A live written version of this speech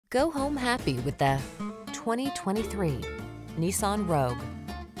Go home happy with the 2023 Nissan Rogue.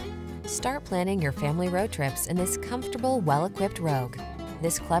 Start planning your family road trips in this comfortable, well-equipped Rogue.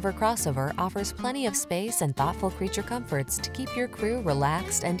 This clever crossover offers plenty of space and thoughtful creature comforts to keep your crew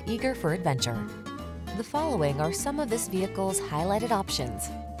relaxed and eager for adventure. The following are some of this vehicle's highlighted options: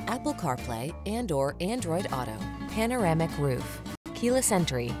 Apple CarPlay and/or Android Auto, panoramic roof, keyless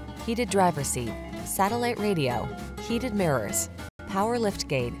entry, heated driver's seat, satellite radio, heated mirrors, power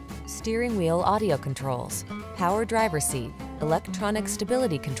liftgate, steering wheel audio controls, power driver's seat, electronic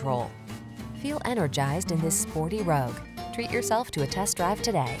stability control. Feel energized in this sporty Rogue. Treat yourself to a test drive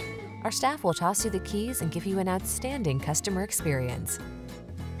today. Our staff will toss you the keys and give you an outstanding customer experience.